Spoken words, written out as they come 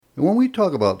And when we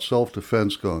talk about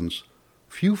self-defense guns,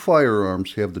 few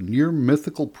firearms have the near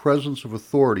mythical presence of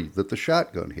authority that the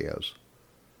shotgun has.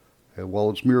 And while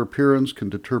its mere appearance can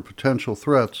deter potential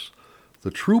threats,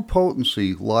 the true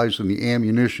potency lies in the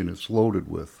ammunition it's loaded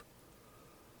with.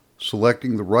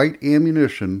 Selecting the right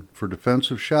ammunition for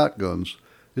defensive shotguns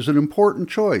is an important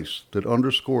choice that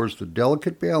underscores the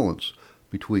delicate balance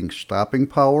between stopping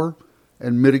power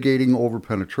and mitigating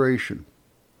overpenetration.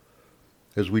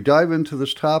 As we dive into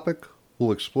this topic,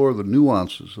 we'll explore the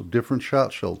nuances of different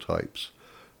shot shell types,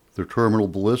 their terminal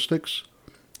ballistics,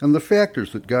 and the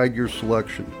factors that guide your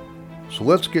selection. So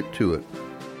let's get to it.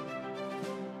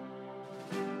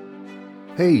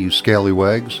 Hey, you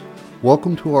scallywags.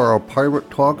 Welcome to our Pirate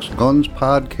Talks Guns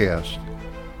podcast.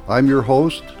 I'm your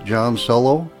host, John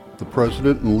Sello, the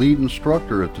president and lead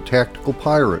instructor at the Tactical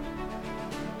Pirate.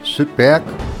 Sit back,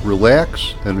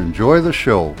 relax, and enjoy the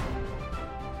show.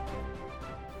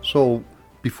 So,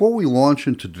 before we launch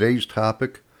into today's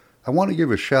topic, I want to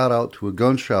give a shout out to a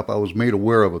gun shop I was made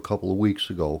aware of a couple of weeks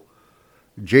ago.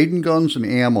 Jaden Guns and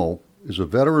Ammo is a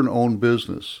veteran-owned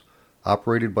business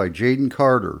operated by Jaden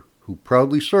Carter, who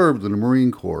proudly served in the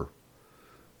Marine Corps.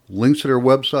 Links to their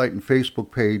website and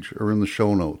Facebook page are in the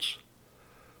show notes.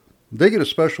 They get a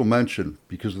special mention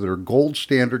because of their gold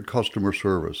standard customer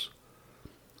service.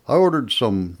 I ordered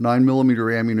some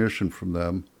 9mm ammunition from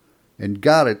them and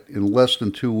got it in less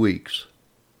than 2 weeks.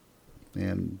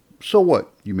 And so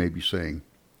what, you may be saying?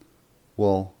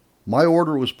 Well, my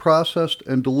order was processed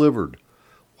and delivered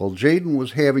while Jaden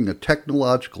was having a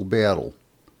technological battle.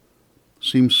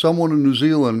 Seems someone in New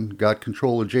Zealand got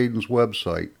control of Jaden's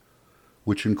website,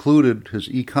 which included his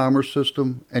e-commerce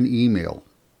system and email.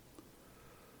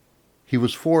 He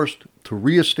was forced to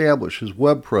reestablish his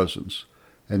web presence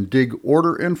and dig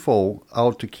order info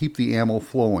out to keep the ammo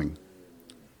flowing.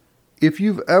 If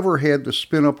you've ever had to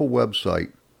spin up a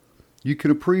website, you can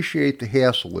appreciate the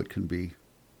hassle it can be.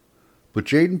 But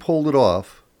Jaden pulled it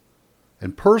off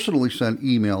and personally sent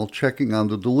email checking on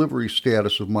the delivery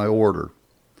status of my order.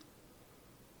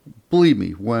 Believe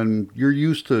me, when you're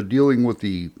used to dealing with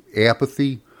the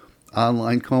apathy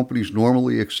online companies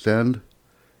normally extend,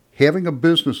 having a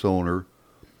business owner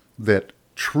that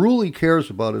truly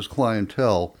cares about his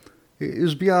clientele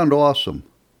is beyond awesome.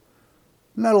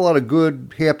 Not a lot of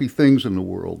good, happy things in the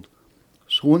world.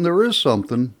 So when there is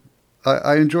something,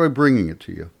 I enjoy bringing it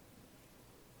to you.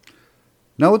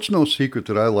 Now, it's no secret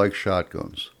that I like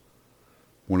shotguns.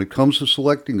 When it comes to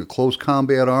selecting a close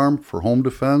combat arm for home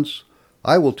defense,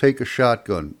 I will take a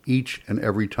shotgun each and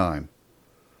every time.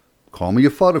 Call me a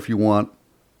FUD if you want,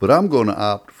 but I'm going to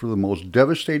opt for the most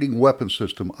devastating weapon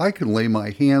system I can lay my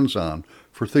hands on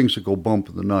for things that go bump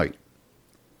in the night.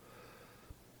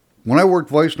 When I worked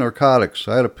Vice Narcotics,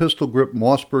 I had a pistol grip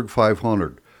Mossberg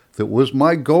 500 that was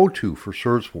my go-to for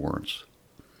search warrants.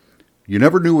 You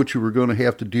never knew what you were going to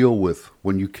have to deal with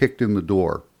when you kicked in the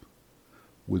door.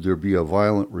 Would there be a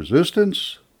violent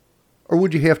resistance, or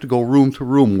would you have to go room to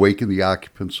room waking the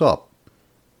occupants up?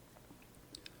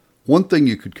 One thing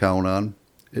you could count on,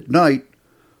 at night,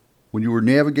 when you were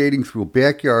navigating through a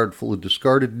backyard full of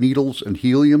discarded needles and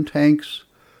helium tanks,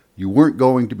 you weren't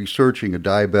going to be searching a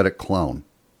diabetic clown.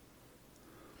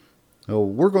 Now,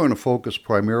 we're going to focus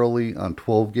primarily on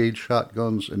 12-gauge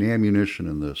shotguns and ammunition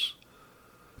in this.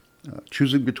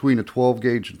 Choosing between a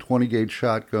 12-gauge and 20-gauge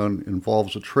shotgun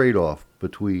involves a trade-off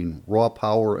between raw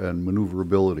power and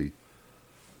maneuverability.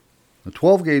 The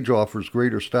 12-gauge offers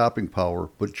greater stopping power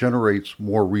but generates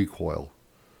more recoil.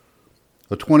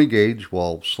 A 20-gauge,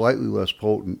 while slightly less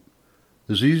potent,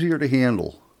 is easier to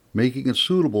handle, making it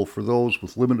suitable for those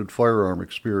with limited firearm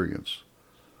experience.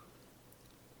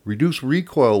 Reduced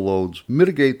recoil loads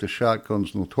mitigate the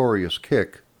shotgun's notorious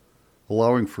kick,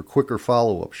 allowing for quicker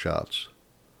follow-up shots.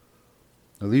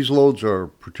 Now, these loads are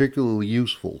particularly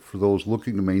useful for those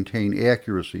looking to maintain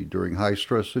accuracy during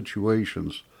high-stress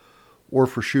situations or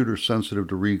for shooters sensitive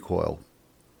to recoil.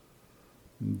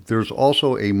 There's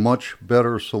also a much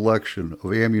better selection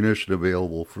of ammunition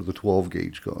available for the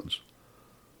 12-gauge guns.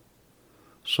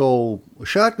 So, a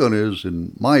shotgun is,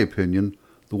 in my opinion,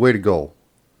 the way to go.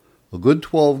 A good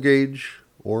 12-gauge,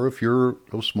 or if you're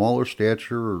of smaller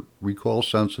stature or recoil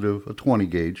sensitive, a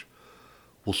 20-gauge,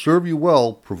 will serve you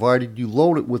well provided you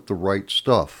load it with the right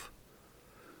stuff.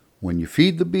 When you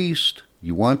feed the beast,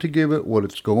 you want to give it what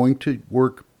it's going to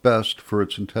work best for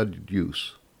its intended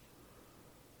use.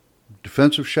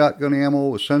 Defensive shotgun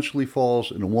ammo essentially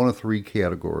falls into one of three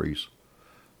categories: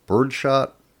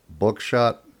 birdshot,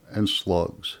 buckshot, and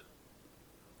slugs.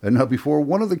 And now, before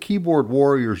one of the keyboard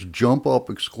warriors jump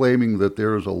up exclaiming that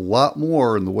there is a lot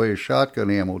more in the way of shotgun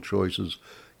ammo choices,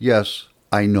 yes,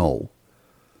 I know.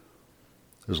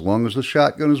 As long as the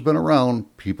shotgun has been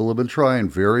around, people have been trying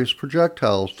various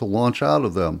projectiles to launch out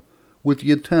of them with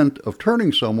the intent of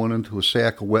turning someone into a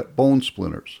sack of wet bone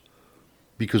splinters,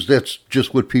 because that's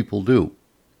just what people do.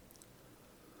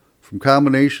 From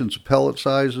combinations of pellet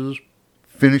sizes,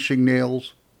 finishing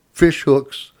nails, fish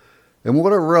hooks, and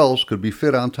whatever else could be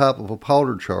fit on top of a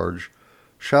powder charge,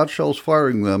 shot shells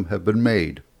firing them have been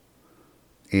made.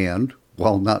 And,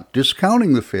 while not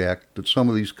discounting the fact that some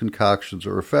of these concoctions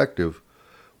are effective,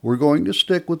 we're going to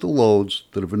stick with the loads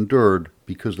that have endured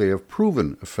because they have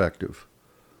proven effective.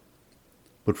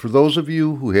 But for those of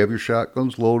you who have your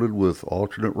shotguns loaded with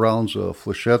alternate rounds of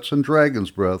flechettes and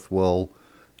dragon's breath, well,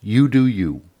 you do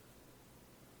you.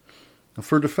 Now,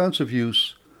 for defensive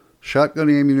use, shotgun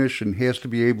ammunition has to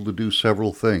be able to do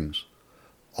several things.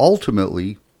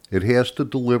 Ultimately, it has to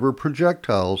deliver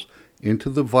projectiles into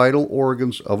the vital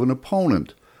organs of an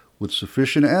opponent with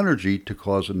sufficient energy to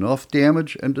cause enough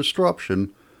damage and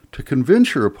disruption to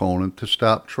convince your opponent to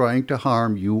stop trying to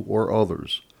harm you or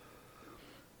others.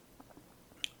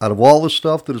 Out of all the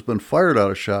stuff that has been fired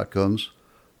out of shotguns,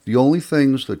 the only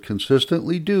things that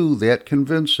consistently do that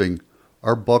convincing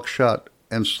are Buckshot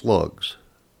and Slugs.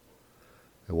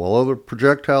 And while other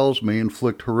projectiles may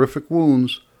inflict horrific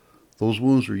wounds, those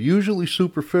wounds are usually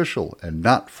superficial and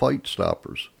not fight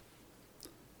stoppers.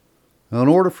 Now, in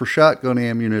order for shotgun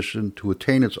ammunition to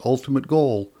attain its ultimate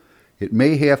goal, it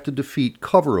may have to defeat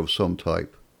cover of some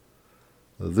type.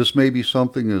 This may be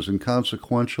something as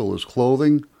inconsequential as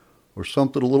clothing, or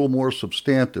something a little more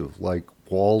substantive like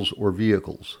walls or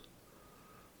vehicles.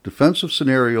 Defensive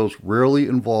scenarios rarely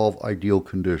involve ideal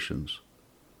conditions.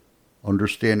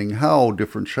 Understanding how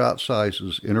different shot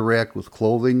sizes interact with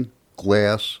clothing,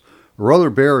 glass, or other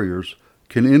barriers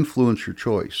can influence your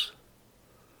choice.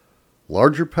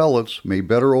 Larger pellets may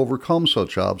better overcome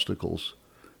such obstacles,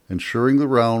 ensuring the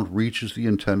round reaches the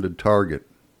intended target.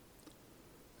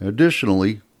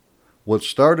 Additionally, what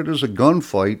started as a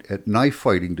gunfight at knife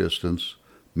fighting distance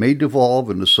may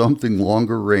devolve into something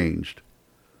longer ranged.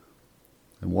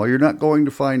 And while you're not going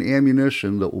to find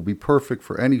ammunition that will be perfect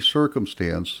for any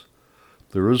circumstance,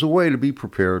 there is a way to be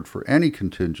prepared for any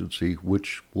contingency,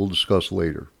 which we'll discuss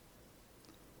later.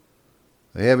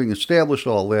 Having established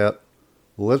all that,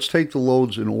 let's take the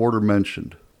loads in order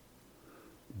mentioned.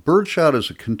 Birdshot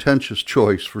is a contentious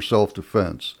choice for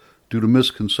self-defense due to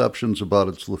misconceptions about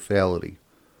its lethality.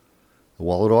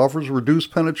 While it offers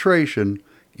reduced penetration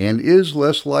and is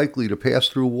less likely to pass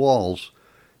through walls,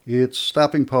 its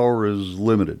stopping power is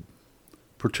limited,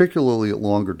 particularly at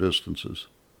longer distances.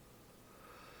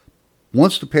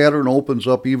 Once the pattern opens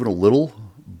up even a little,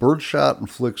 Birdshot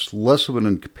inflicts less of an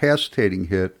incapacitating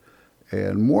hit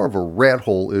and more of a rat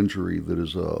hole injury that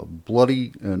is a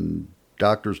bloody and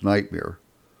doctor's nightmare.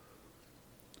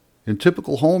 In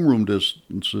typical homeroom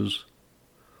distances,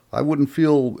 I wouldn't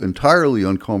feel entirely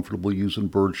uncomfortable using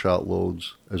birdshot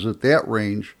loads, as at that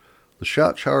range, the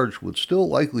shot charge would still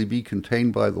likely be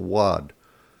contained by the wad,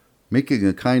 making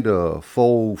a kind of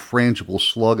faux frangible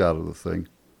slug out of the thing.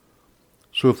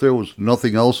 So if there was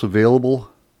nothing else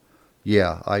available,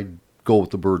 yeah, I'd go with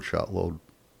the birdshot load.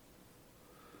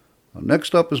 Now,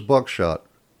 next up is buckshot.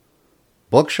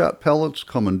 Buckshot pellets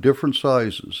come in different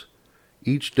sizes,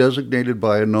 each designated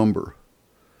by a number.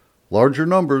 Larger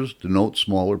numbers denote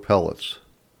smaller pellets.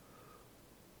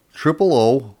 Triple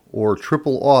O, or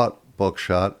triple-aught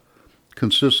buckshot,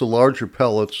 consists of larger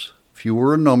pellets,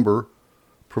 fewer in number,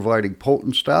 providing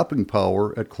potent stopping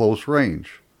power at close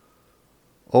range.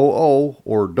 OO,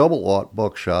 or double-aught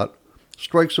buckshot,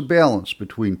 strikes a balance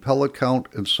between pellet count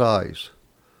and size,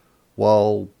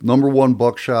 while number 1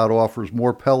 buckshot offers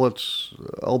more pellets,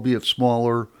 albeit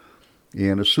smaller,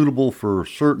 and is suitable for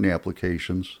certain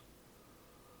applications.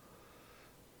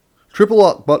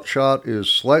 Triple-aught buckshot is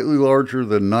slightly larger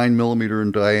than 9mm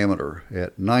in diameter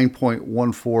at 9.14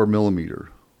 mm,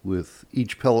 with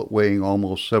each pellet weighing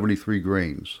almost 73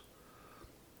 grains.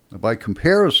 Now, by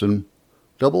comparison,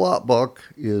 double-aught buck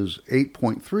is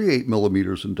 8.38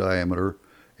 millimeters in diameter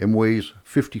and weighs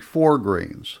 54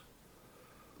 grains.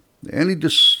 Any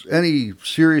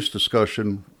serious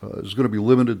discussion is going to be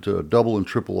limited to double and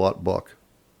triple-aught buck.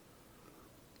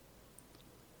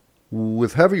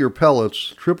 With heavier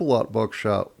pellets, triple-aught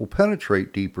buckshot will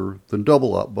penetrate deeper than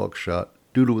double-aught buckshot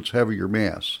due to its heavier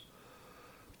mass.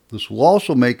 This will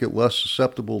also make it less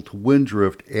susceptible to wind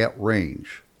drift at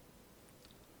range.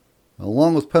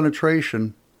 Along with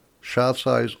penetration, shot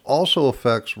size also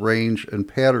affects range and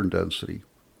pattern density.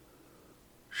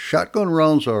 Shotgun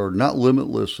rounds are not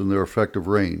limitless in their effective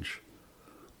range.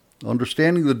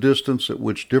 Understanding the distance at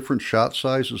which different shot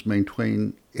sizes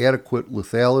maintain adequate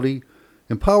lethality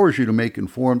empowers you to make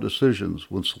informed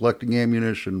decisions when selecting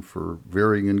ammunition for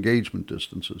varying engagement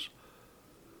distances.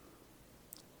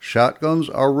 Shotguns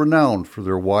are renowned for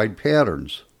their wide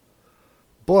patterns,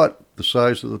 but the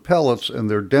size of the pellets and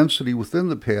their density within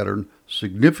the pattern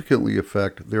significantly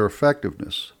affect their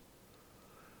effectiveness.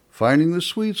 Finding the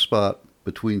sweet spot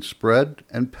between spread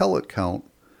and pellet count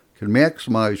can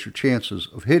maximize your chances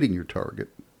of hitting your target.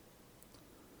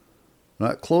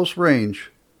 At close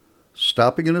range,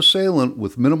 stopping an assailant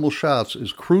with minimal shots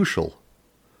is crucial.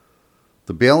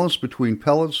 The balance between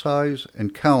pellet size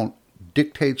and count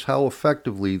dictates how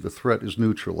effectively the threat is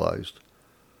neutralized.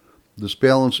 This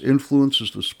balance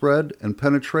influences the spread and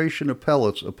penetration of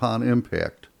pellets upon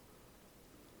impact.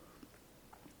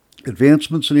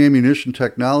 Advancements in ammunition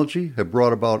technology have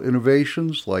brought about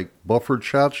innovations like buffered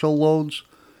shot shell loads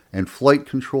and flight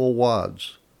control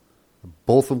wads,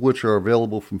 both of which are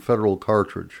available from Federal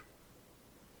Cartridge.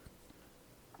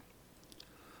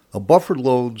 Buffered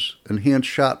loads enhance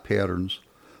shot patterns,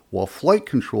 while flight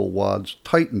control wads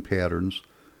tighten patterns,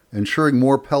 ensuring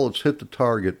more pellets hit the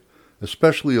target,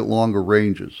 especially at longer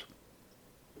ranges.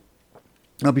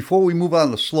 Now, before we move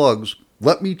on to slugs,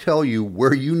 let me tell you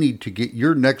where you need to get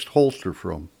your next holster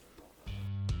from.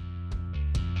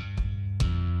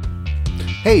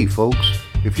 Hey folks,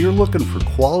 if you're looking for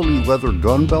quality leather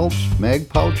gun belts, mag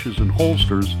pouches, and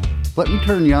holsters, let me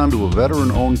turn you on to a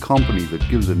veteran-owned company that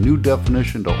gives a new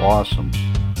definition to awesome.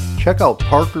 Check out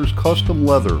Parker's Custom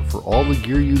Leather for all the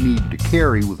gear you need to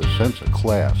carry with a sense of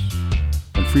class.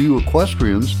 And for you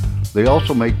equestrians, they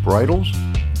also make bridles,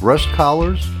 breast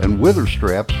collars, and wither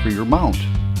straps for your mount.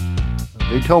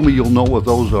 They tell me you'll know what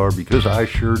those are because I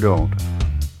sure don't.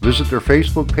 Visit their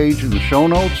Facebook page in the show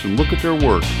notes and look at their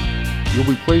work. You'll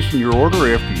be placing your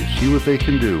order after you see what they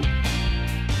can do.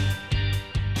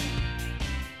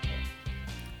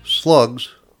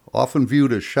 Slugs, often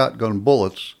viewed as shotgun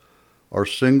bullets, are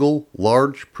single,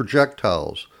 large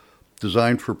projectiles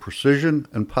designed for precision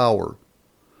and power.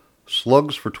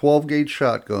 Slugs for 12-gauge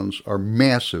shotguns are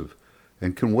massive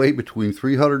and can weigh between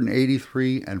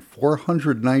 383 and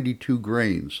 492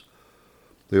 grains.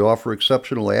 They offer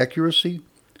exceptional accuracy,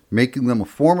 making them a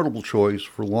formidable choice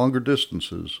for longer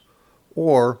distances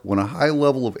or when a high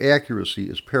level of accuracy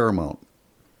is paramount.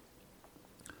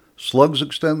 Slugs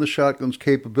extend the shotgun's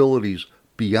capabilities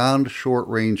beyond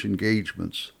short-range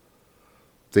engagements.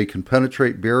 They can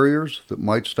penetrate barriers that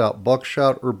might stop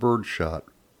buckshot or birdshot.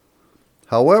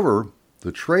 However,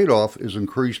 the trade-off is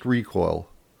increased recoil.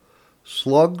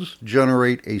 Slugs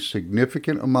generate a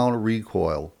significant amount of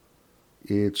recoil.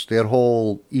 It's that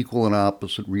whole equal and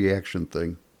opposite reaction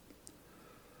thing.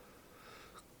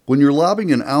 When you're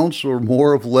lobbing an ounce or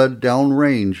more of lead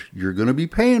downrange, you're going to be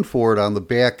paying for it on the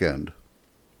back end.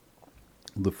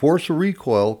 The force of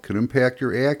recoil can impact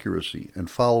your accuracy and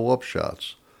follow-up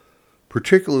shots,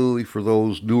 particularly for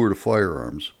those newer to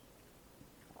firearms.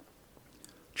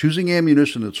 Choosing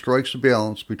ammunition that strikes a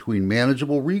balance between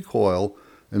manageable recoil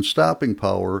and stopping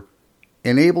power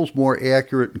enables more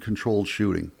accurate and controlled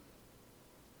shooting.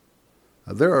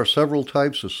 There are several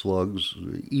types of slugs,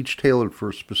 each tailored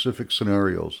for specific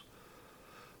scenarios.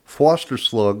 Foster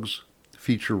slugs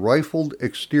feature rifled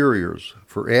exteriors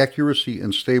for accuracy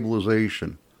and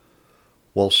stabilization,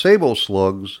 while sabot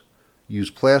slugs use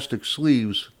plastic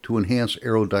sleeves to enhance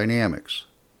aerodynamics.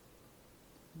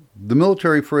 The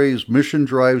military phrase, "mission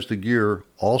drives the gear,"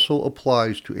 also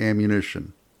applies to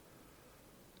ammunition.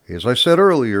 As I said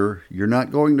earlier, you're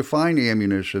not going to find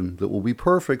ammunition that will be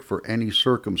perfect for any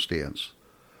circumstance.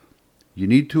 You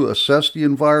need to assess the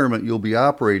environment you'll be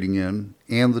operating in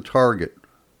and the target.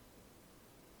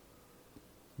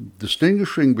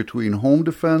 Distinguishing between home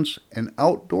defense and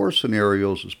outdoor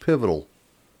scenarios is pivotal.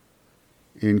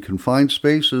 In confined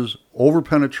spaces,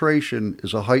 overpenetration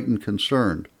is a heightened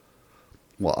concern,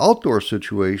 while outdoor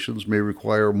situations may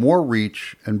require more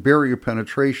reach and barrier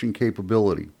penetration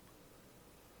capability.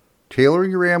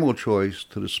 Tailoring your ammo choice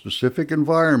to the specific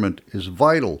environment is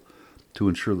vital to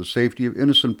ensure the safety of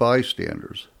innocent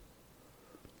bystanders.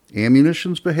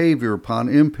 Ammunition's behavior upon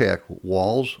impact with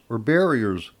walls or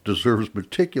barriers deserves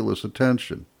meticulous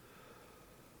attention.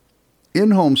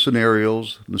 In-home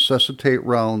scenarios necessitate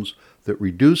rounds that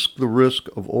reduce the risk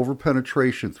of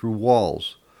overpenetration through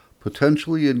walls,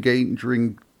 potentially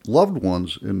endangering loved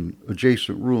ones in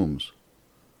adjacent rooms.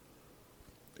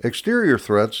 Exterior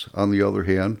threats, on the other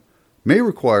hand, may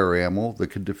require ammo that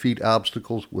can defeat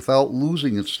obstacles without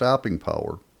losing its stopping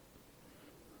power.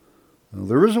 Now,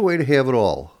 there is a way to have it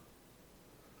all.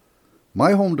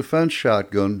 My home defense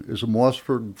shotgun is a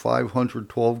Mossford 500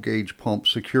 12-gauge pump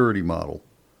security model.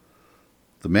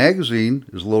 The magazine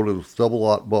is loaded with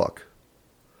double-aught buck.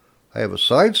 I have a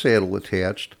side saddle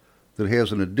attached that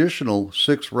has an additional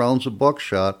 6 rounds of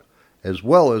buckshot as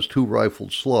well as 2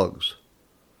 rifled slugs.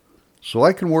 So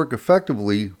I can work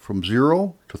effectively from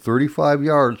 0 to 35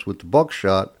 yards with the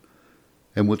buckshot,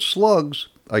 and with slugs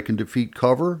I can defeat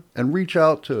cover and reach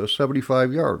out to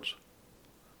 75 yards.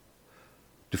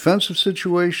 Defensive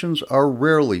situations are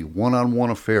rarely one-on-one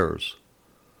affairs.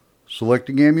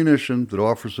 Selecting ammunition that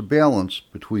offers a balance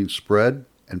between spread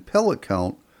and pellet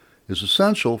count is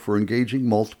essential for engaging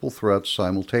multiple threats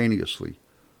simultaneously.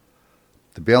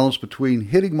 The balance between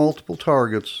hitting multiple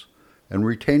targets and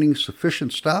retaining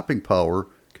sufficient stopping power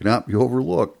cannot be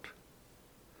overlooked.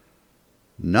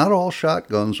 Not all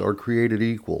shotguns are created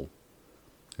equal,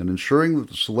 and ensuring that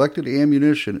the selected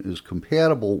ammunition is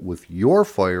compatible with your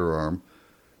firearm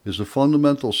is a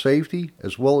fundamental safety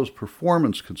as well as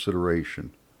performance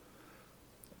consideration.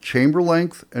 Chamber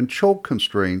length and choke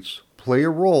constraints play a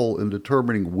role in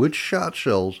determining which shot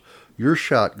shells your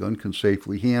shotgun can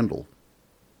safely handle.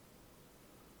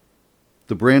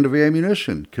 The brand of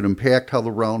ammunition can impact how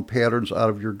the round patterns out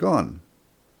of your gun.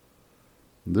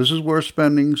 This is where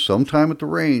spending some time at the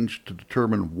range to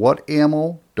determine what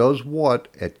ammo does what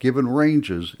at given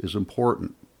ranges is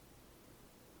important.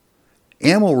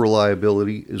 Ammo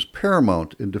reliability is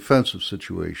paramount in defensive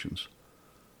situations.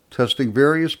 Testing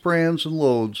various brands and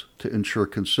loads to ensure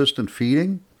consistent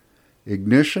feeding,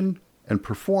 ignition, and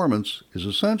performance is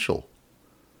essential.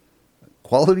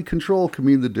 Quality control can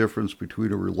mean the difference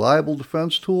between a reliable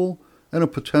defense tool and a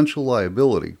potential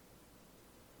liability.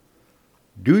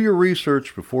 Do your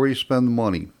research before you spend the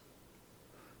money.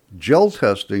 Gel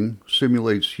testing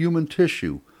simulates human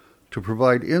tissue to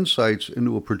provide insights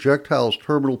into a projectile's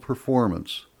terminal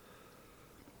performance.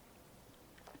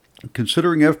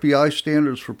 Considering FBI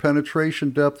standards for penetration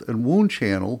depth and wound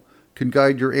channel can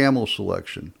guide your ammo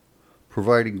selection,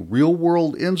 providing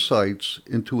real-world insights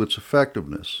into its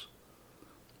effectiveness.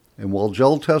 And while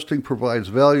gel testing provides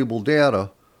valuable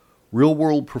data,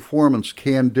 real-world performance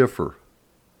can differ.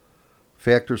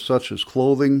 Factors such as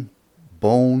clothing,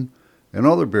 bone, and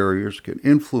other barriers can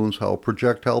influence how a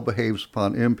projectile behaves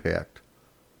upon impact.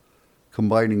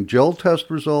 Combining gel test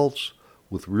results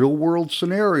with real-world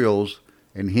scenarios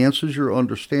enhances your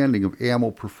understanding of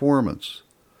ammo performance.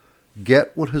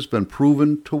 Get what has been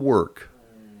proven to work.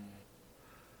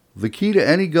 The key to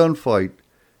any gunfight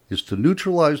is to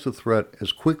neutralize the threat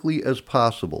as quickly as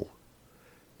possible.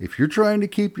 If you're trying to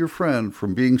keep your friend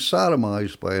from being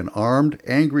sodomized by an armed,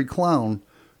 angry clown,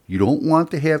 you don't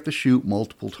want to have to shoot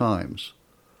multiple times.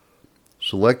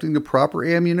 Selecting the proper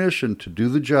ammunition to do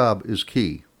the job is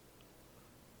key.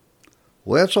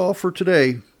 Well, that's all for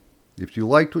today. If you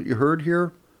liked what you heard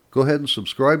here, go ahead and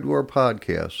subscribe to our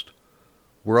podcast.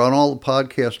 We're on all the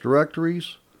podcast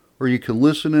directories, or you can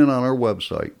listen in on our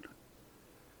website.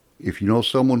 If you know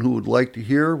someone who would like to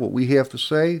hear what we have to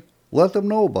say, let them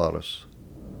know about us.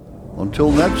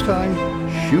 Until next time,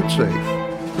 shoot safe.